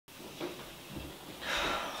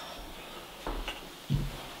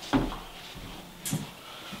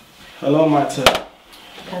Hello, Maite.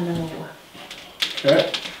 Hello.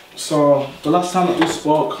 Okay, so the last time that we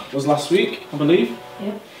spoke was last week, I believe.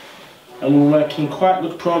 Yep. And we were making quite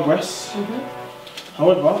good progress.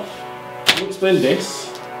 However, to explain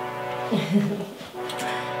this.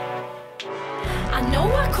 I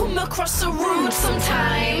know I come across so rude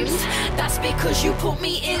sometimes. That's because you put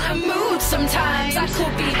me in a mood sometimes. I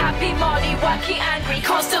could be happy, molly, wacky, angry,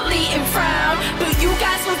 constantly in frown. But you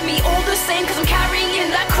guys love me all the same cause I'm carrying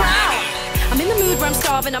that crown. I'm in the mood where I'm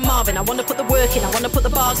starving, I'm marvin. I wanna put the work in, I wanna put the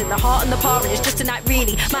bars in, the heart and the parring. It's just tonight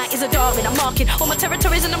really, mine is a darling. I'm marking all my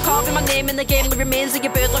territories and I'm carving my name in the game. The remains of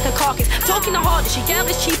your bird like a carcass. I'm talking the hardest, your girl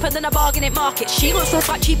is cheaper than a bargain at market. She looks rough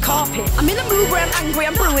like cheap carpet. I'm in the mood where I'm angry,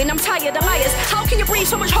 I'm brewing, I'm tired of liars. How can you breathe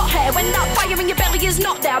so much hot hair when that fire in your belly is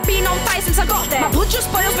not there? I've been on fire since I got there. My blood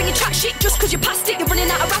just boils when you chat shit just cause you passed it. You're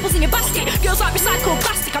running out of rapples in your basket. Girls like recycled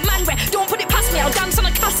plastic, I'm angry, don't put it past me, I'll dance on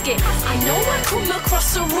a casket. I know I come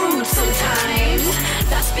across so rude sometimes.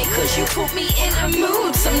 That's because you put me in a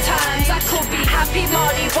mood sometimes. I could be happy,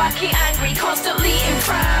 molly, wacky, angry, constantly in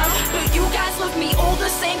frown. But you guys love me all the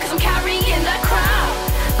same cause I'm carrying that crown.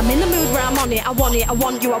 I'm in the mood where I'm on it, I want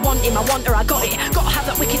you, I want him, I want her, I got it. Gotta have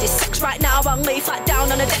that wickedest sex right now. I'll lay flat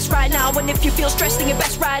down on a desk right now. And if you feel stressed then you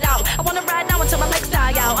best ride out. I wanna ride now until my legs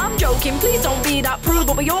die out. I'm joking, please don't be that prude,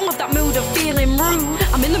 but we all have that mood of feeling rude.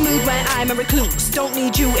 I'm in the mood where I'm a recluse. Don't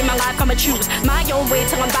need you in my life, I'ma choose my own way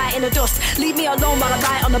till I'm biting the dust. Leave me alone while I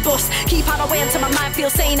ride on the bus. Keep out of my way until my mind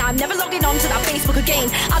feels sane. I'm never logging on to that Facebook again.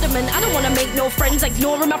 Adamant, I don't wanna make no friends.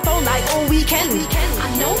 Ignoring my phone like all weekend. I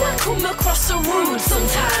know I come across so rude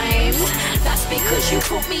sometimes. That's because you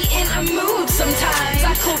put me in a mood sometimes.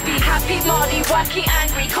 I could be happy, molly, wacky,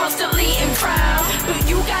 angry, constantly in frown. But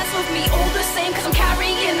you guys love me all the same cause I'm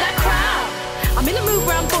carrying that crown. I'm in a mood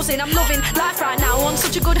where I'm buzzing, I'm loving life right now. On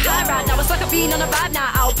such a good high right now, it's like I've been on a vibe now.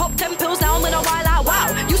 I'll pop 10 pills now, I'm in a while out, wow.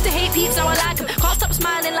 Used to hate peeps, now I like them. Can't stop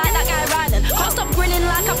smiling like that guy Rylan. Can't stop grinning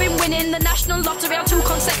like I've been winning the national lottery on 2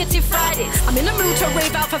 consecutive Fridays. I'm in a mood to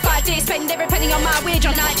rave out for 5 days. Spend every penny on my wage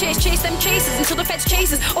on night chase. Chase them chasers until the feds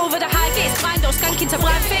chase us over the high gates. Blind or skanking to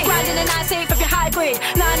blind face. Grinding a night safe of your high grade.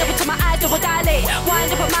 Line up until my eyes double dilate. Wind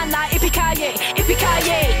up a man like Ippee-Ki-Yay,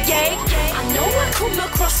 Ippee-Ki-Yay, yay. I know I come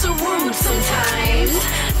across so rude sometimes.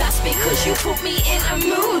 That's because you put me in a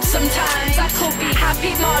mood sometimes. I could be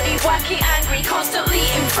happy, molly, wacky, angry, constantly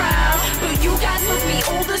in frown. But you guys love me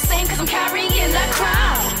all the same cause I'm carrying that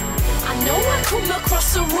crown. I know I come across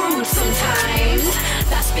so rude sometimes.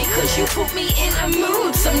 That's because you put me in a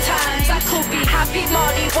mood sometimes. I could be happy,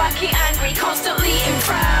 molly, wacky, angry, constantly in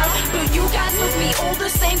frown. But you guys love me all the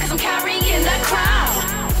same cause I'm carrying that crown.